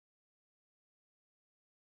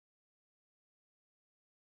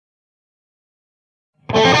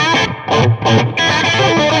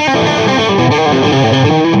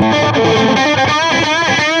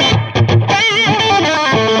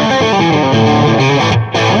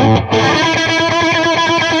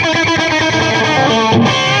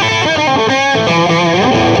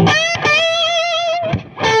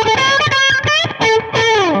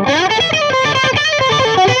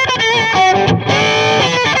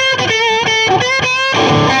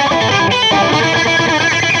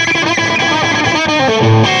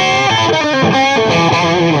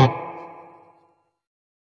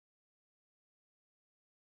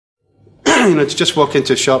you know, to just walk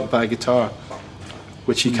into a shop and buy a guitar,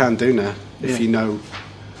 which you can do now if you know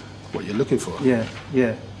what you're looking for. Yeah,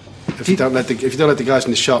 yeah. If you don't let the guys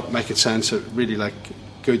in the shop make it sound so really like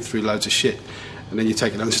good through loads of shit, and then you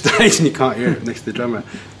take it on stage and you can't hear it next to the drummer,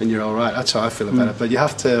 then you're all right. That's how I feel about it. But you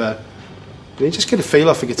have to, you just get a feel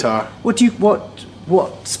off a guitar.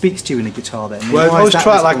 What speaks to you in a guitar then? Well, always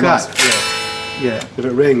try it like that. Yeah. If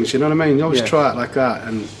it rings, you know what I mean. You always try it like that,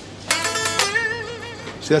 and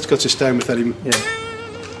see that's got to stand with that even. Yeah.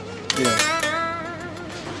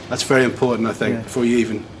 That's very important, I think, before you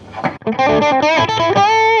even.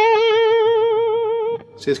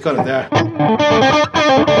 See, it's got it there.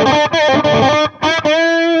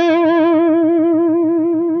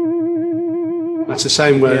 That's the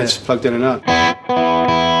same where it's plugged in and out.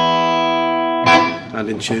 And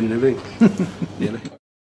in tune and everything.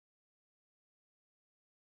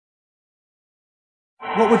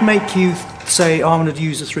 What would make you say, oh, I'm going to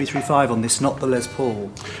use a 335 on this, not the Les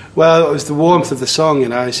Paul? Well, it was the warmth of the song, you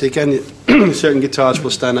know. So again, certain guitars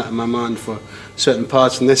will stand out in my mind for certain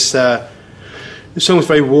parts, and this song was a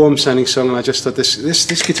very warm sounding song, and I just thought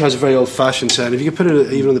this guitar is a very old fashioned sound. If you could put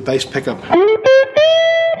it even on the bass pickup.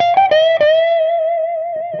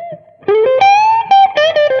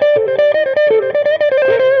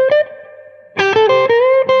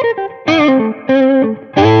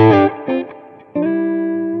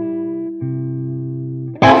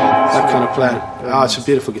 Playing. Oh, it's a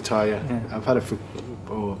beautiful guitar, yeah. I've had it for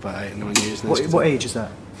about 8 or 9 years now. What age is that?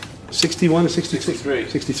 61 or 62?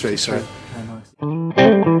 63, sorry. Oh, nice.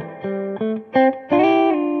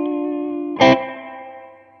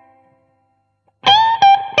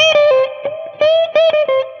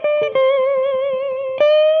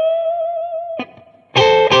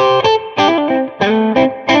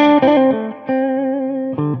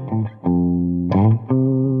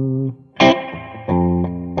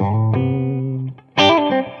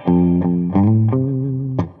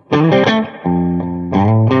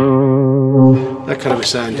 Kind of a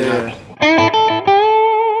sound, you know.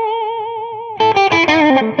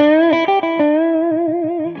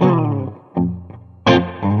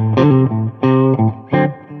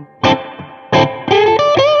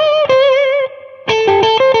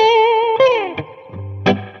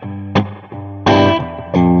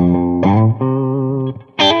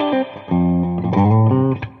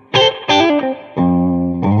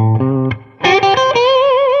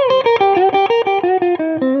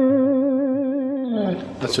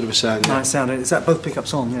 That sort of a sound. Nice sound. Is that both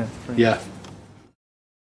pickups on? Yeah. Yeah.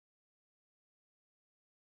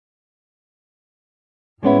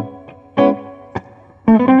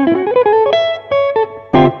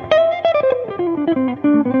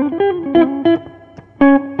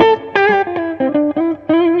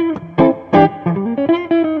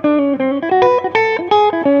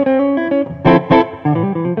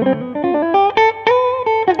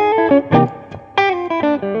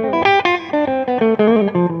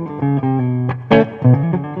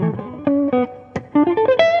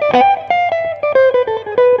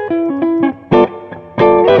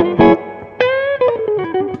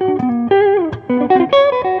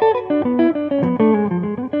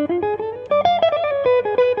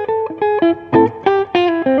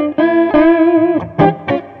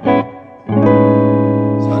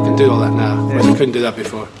 Do all that now. Yeah. I couldn't do that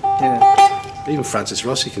before. Yeah. Even Francis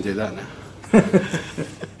Rossi can do that now.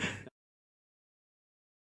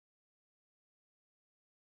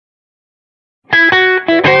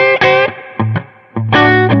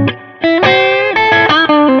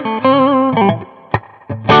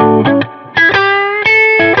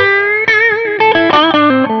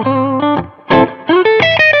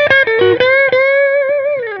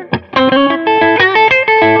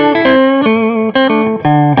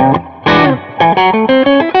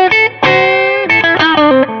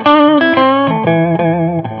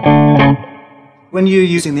 When you're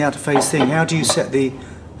using the out of phase thing, how do you set the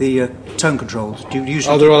tone controls? Do you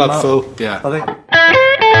usually? Oh, they're all up full. Yeah. Are they?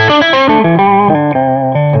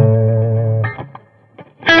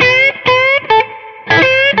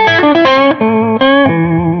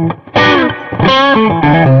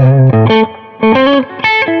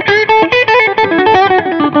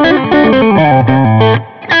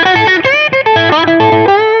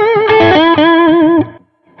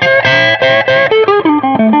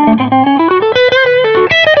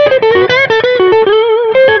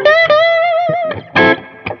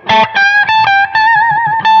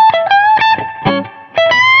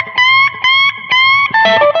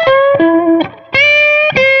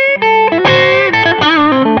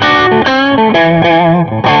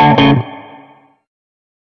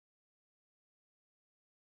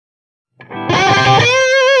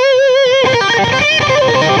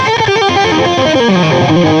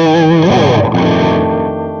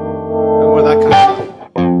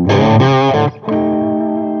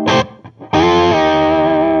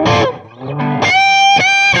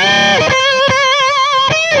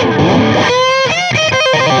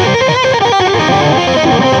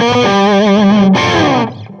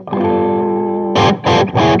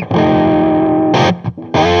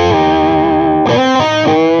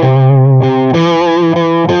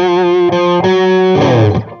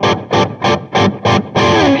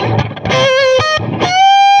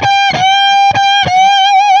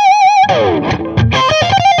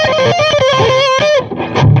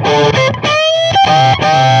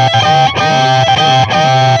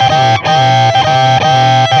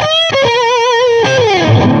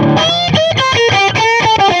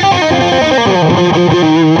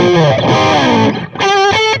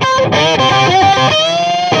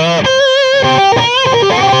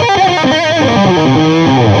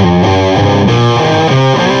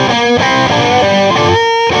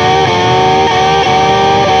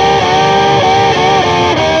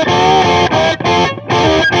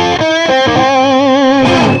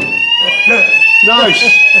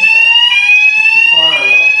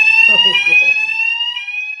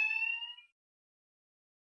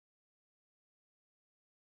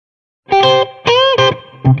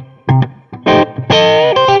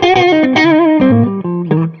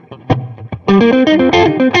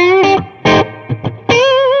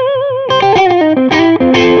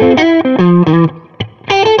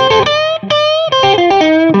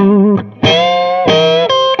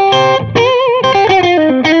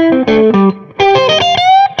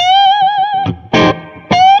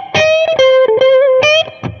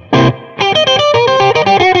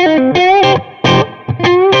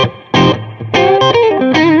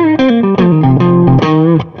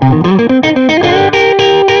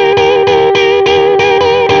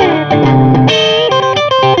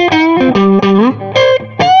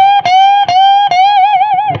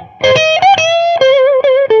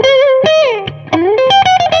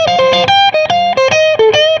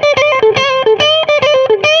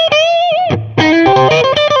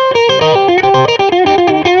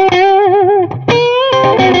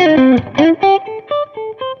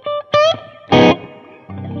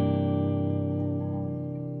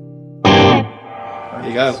 There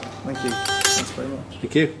you go. Thank you. Thanks very much.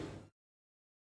 Thank you.